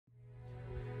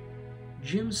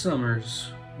Jim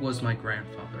Summers was my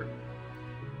grandfather,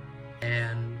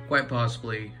 and quite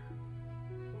possibly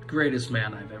the greatest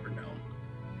man I've ever known.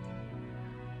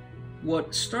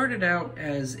 What started out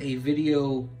as a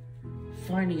video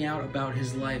finding out about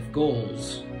his life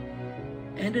goals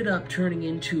ended up turning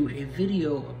into a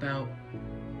video about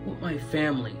what my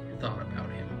family thought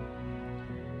about him,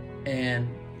 and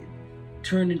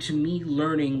turned into me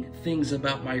learning things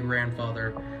about my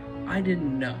grandfather I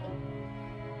didn't know.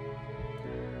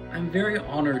 I'm very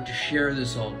honored to share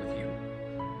this all with you,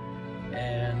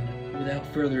 and without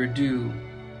further ado,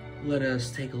 let us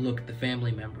take a look at the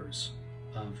family members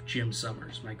of Jim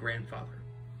Summers, my grandfather.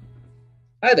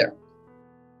 Hi there.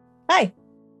 Hi,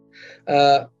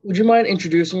 Would you mind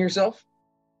introducing yourself?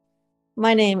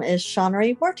 my name is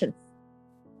Shawnery Wharton.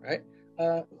 All right.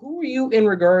 Who are you in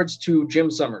regards to Jim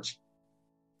Summers?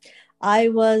 I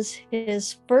was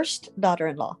his first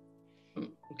daughter-in-law.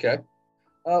 Okay.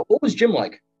 What was Jim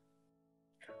like?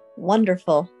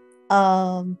 Wonderful.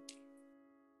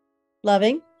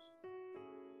 Loving,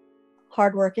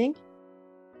 hardworking,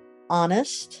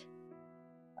 honest,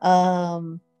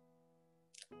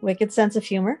 wicked sense of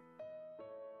humor,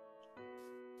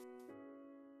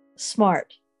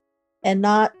 smart, and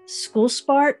not school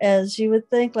smart as you would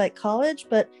think, like college,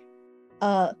 but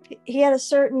he had a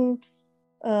certain,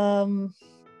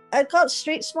 I'd call it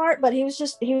street smart, but he was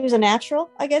a natural,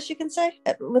 I guess you can say,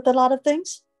 with a lot of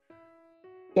things.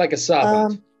 Like a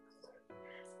savant.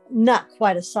 Not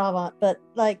quite a savant, but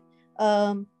like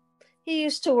he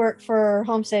used to work for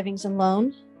Home Savings and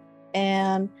Loan,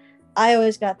 and I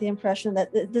always got the impression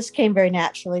that this came very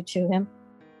naturally to him.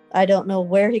 I don't know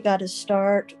where he got his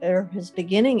start or his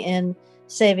beginning in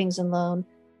savings and loan,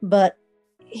 but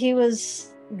he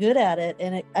was good at it,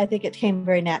 and I think it came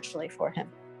very naturally for him.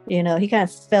 You know, he kind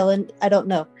of fell in, I don't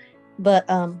know, but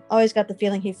always got the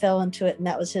feeling he fell into it, and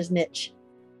that was his niche.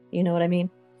 You know what I mean?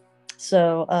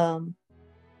 So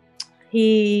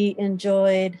he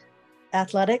enjoyed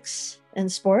athletics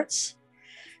and sports.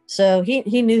 So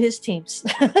he knew his teams.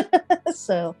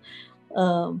 So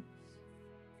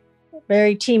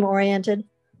very team oriented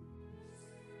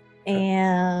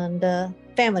and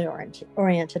family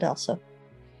oriented also.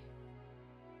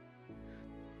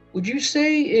 Would you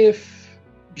say if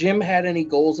Jim had any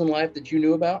goals in life that you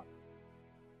knew about?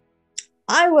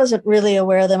 I wasn't really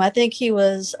aware of them. I think he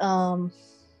was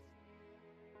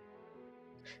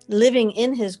living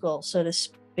in his goals, so to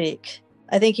speak.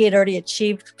 I think he had already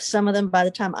achieved some of them by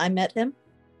the time I met him.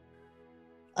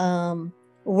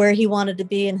 Where he wanted to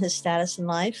be in his status in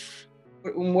life.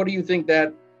 What do you think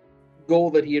that goal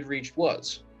that he had reached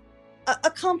was? A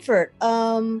comfort.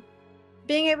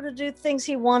 Being able to do things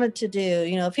he wanted to do.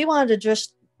 You know, if he wanted to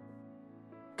just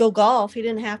go golf, he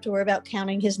didn't have to worry about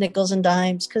counting his nickels and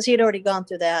dimes because he had already gone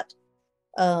through that.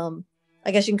 I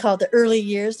guess you can call it the early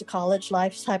years, the college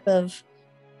life type of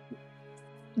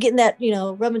getting that, you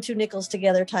know, rubbing two nickels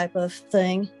together type of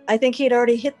thing. I think he'd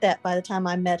already hit that by the time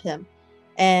I met him.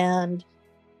 And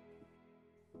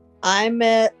I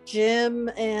met Jim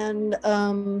and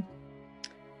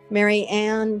Mary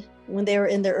Ann when they were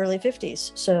in their early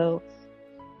 50s. So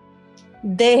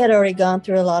they had already gone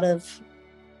through a lot of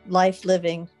life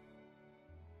living,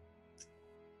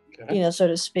 Okay. you know, so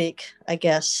to speak, I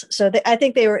guess. So I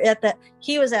think they were at that,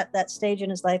 he was at that stage in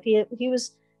his life. He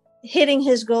was hitting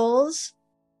his goals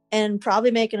and probably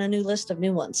making a new list of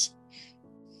new ones.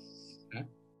 Okay.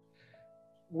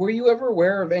 Were you ever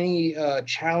aware of any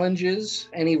challenges,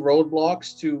 any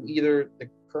roadblocks to either the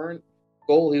current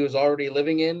goal he was already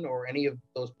living in or any of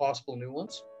those possible new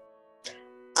ones?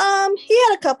 He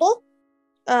had a couple.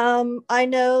 I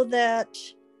know that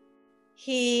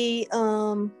he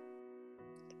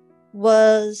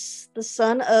was the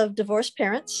son of divorced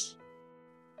parents,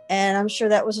 and I'm sure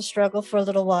that was a struggle for a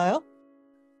little while.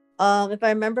 If I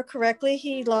remember correctly,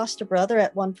 he lost a brother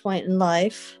at one point in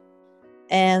life,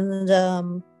 and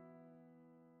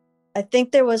I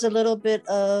think there was a little bit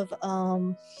of,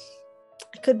 I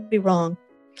could be wrong,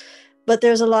 but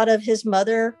there's a lot of his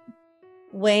mother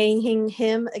weighing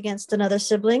him against another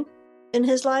sibling in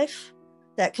his life.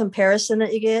 That comparison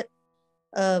that you get,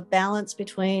 balance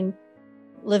between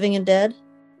living and dead.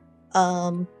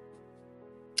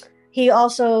 He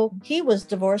was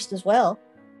divorced as well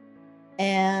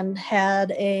and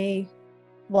had a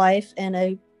wife and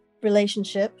a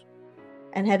relationship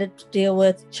and had to deal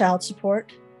with child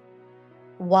support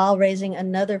while raising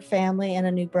another family and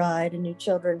a new bride and new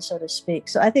children, so to speak.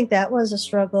 So I think that was a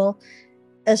struggle,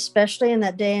 especially in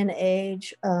that day and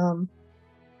age,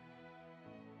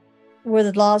 where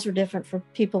the laws were different for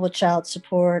people with child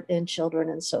support and children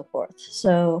and so forth.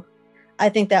 So I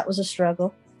think that was a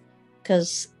struggle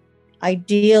because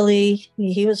Ideally,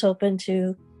 he was hoping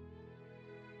to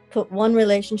put one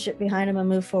relationship behind him and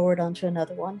move forward onto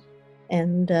another one.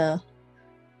 And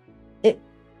it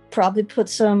probably put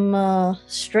some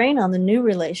strain on the new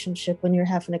relationship when you're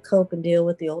having to cope and deal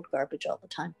with the old garbage all the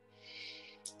time.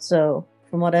 So,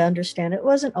 from what I understand, it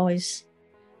wasn't always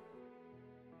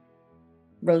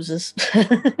roses.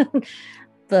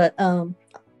 But I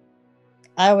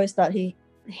always thought he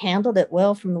handled it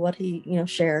well from what he,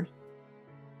 shared.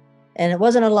 And it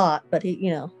wasn't a lot, but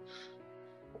he,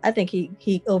 I think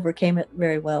he overcame it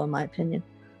very well, in my opinion.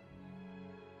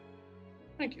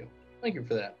 Thank you. Thank you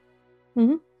for that.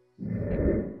 Mm-hmm.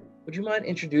 Would you mind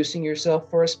introducing yourself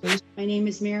for us, please? My name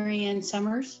is Mary Ann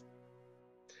Summers.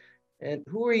 And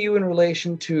who are you in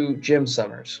relation to Jim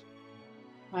Summers?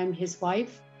 I'm his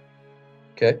wife.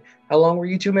 Okay. How long were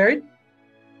you two married?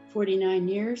 49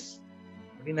 years.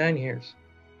 49 years.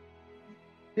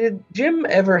 Did Jim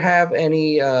ever have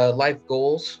any life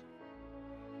goals?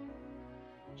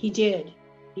 He did.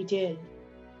 He did.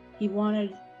 He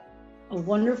wanted a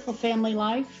wonderful family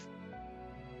life.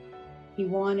 He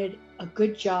wanted a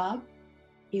good job.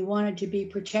 He wanted to be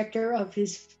protector of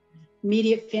his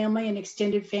immediate family and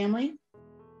extended family.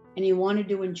 And he wanted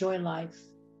to enjoy life.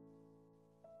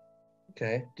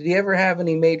 Okay. Did he ever have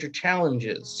any major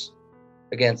challenges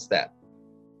against that?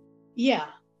 Yeah.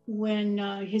 When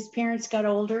his parents got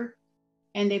older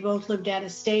and they both lived out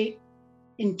of state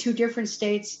in two different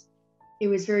states, it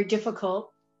was very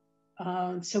difficult.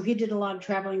 So he did a lot of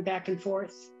traveling back and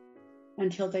forth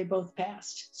until they both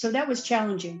passed. So that was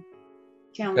challenging.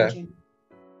 Okay.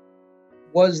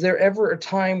 Was there ever a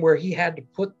time where he had to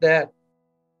put that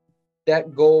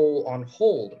goal on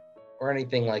hold or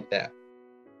anything like that?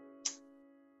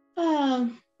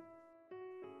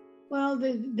 Well,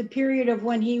 the period of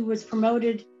when he was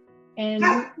promoted and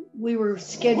we were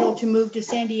scheduled to move to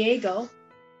San Diego,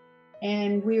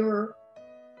 and we were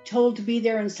told to be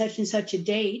there on such and such a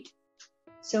date.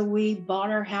 So we bought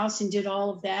our house and did all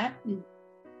of that. And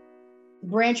the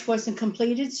branch wasn't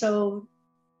completed, so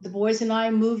the boys and I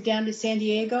moved down to San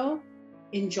Diego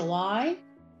in July,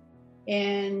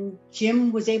 and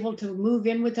Jim was able to move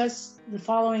in with us the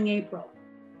following April.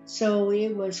 So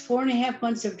it was 4.5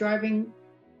 months of driving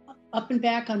up and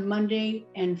back on Monday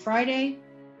and Friday,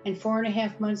 and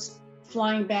 4.5 months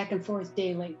flying back and forth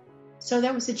daily. So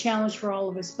that was a challenge for all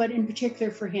of us, but in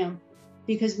particular for him,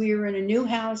 because we were in a new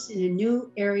house in a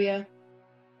new area,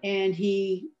 and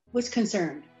he was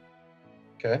concerned.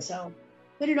 Okay. So,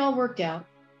 but it all worked out.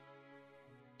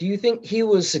 Do you think he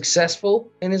was successful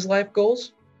in his life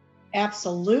goals?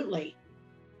 Absolutely.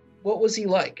 What was he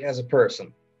like as a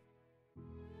person?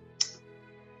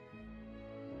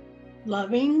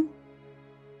 Loving,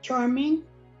 charming,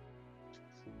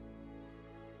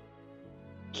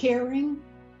 caring,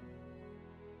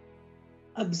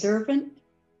 observant,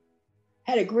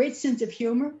 had a great sense of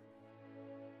humor,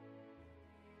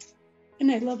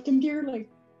 and I loved him dearly.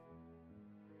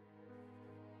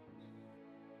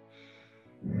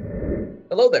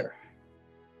 Hello there.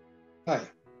 Hi,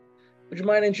 Would you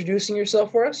mind introducing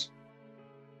yourself for us?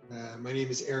 my name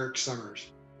is Eric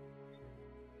Summers.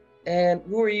 And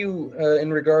who are you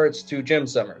in regards to Jim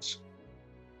Summers?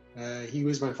 He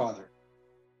was my father.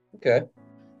 Okay.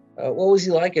 What was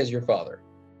he like as your father?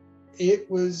 It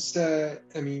was,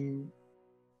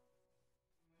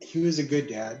 he was a good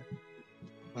dad.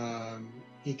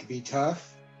 He could be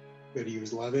tough, but he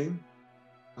was loving.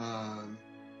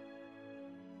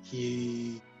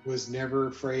 He was never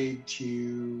afraid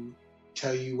to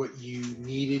tell you what you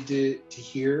needed to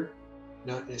hear,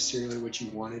 not necessarily what you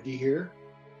wanted to hear.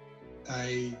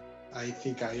 I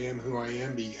think I am who I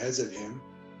am because of him.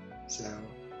 So.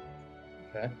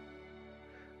 Okay.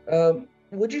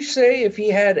 Would you say if he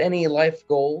had any life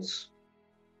goals?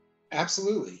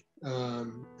 Absolutely.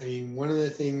 One of the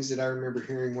things that I remember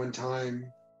hearing one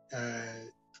time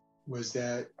was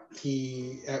that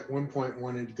he at one point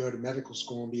wanted to go to medical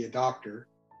school and be a doctor.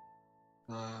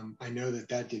 I know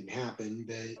that didn't happen,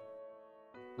 but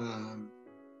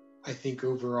I think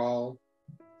overall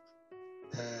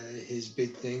his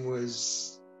big thing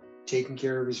was taking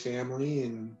care of his family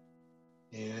and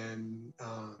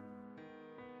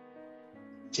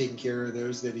taking care of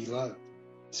those that he loved.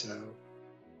 So.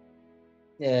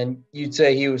 And you'd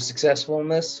say he was successful in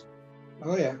this?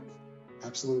 Oh yeah,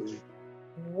 absolutely.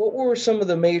 What were some of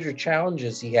the major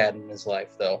challenges he had in his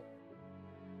life, though?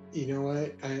 You know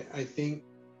what? I think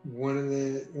one of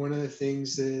the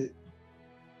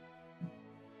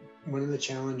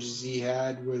challenges he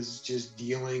had was just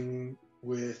dealing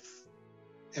with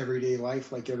everyday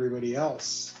life like everybody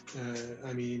else.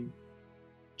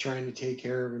 Trying to take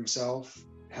care of himself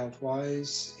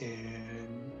health-wise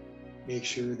and make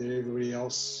sure that everybody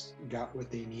else got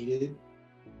what they needed.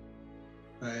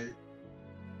 But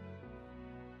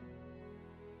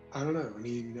I don't know. I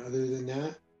mean, other than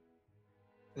that,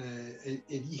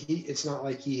 it's not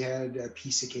like he had a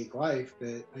piece of cake life.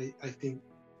 But I think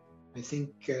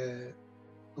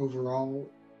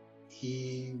overall,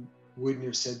 he wouldn't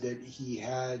have said that he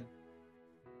had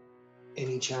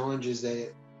any challenges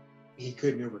that he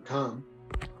couldn't overcome.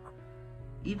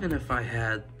 Even if I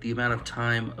had the amount of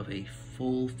time of a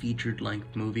full featured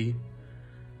length movie,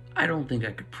 I don't think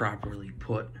I could properly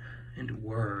put into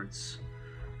words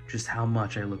just how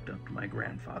much I looked up to my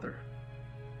grandfather.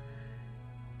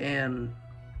 And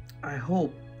I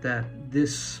hope that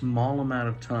this small amount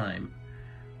of time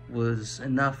was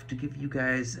enough to give you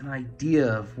guys an idea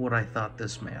of what I thought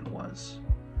this man was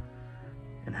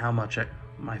and how much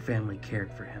my family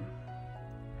cared for him.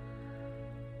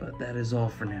 But that is all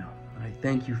for now. I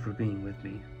thank you for being with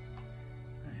me.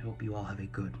 I hope you all have a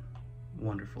good,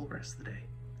 wonderful rest of the day.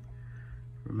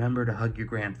 Remember to hug your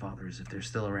grandfathers if they're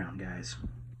still around, guys.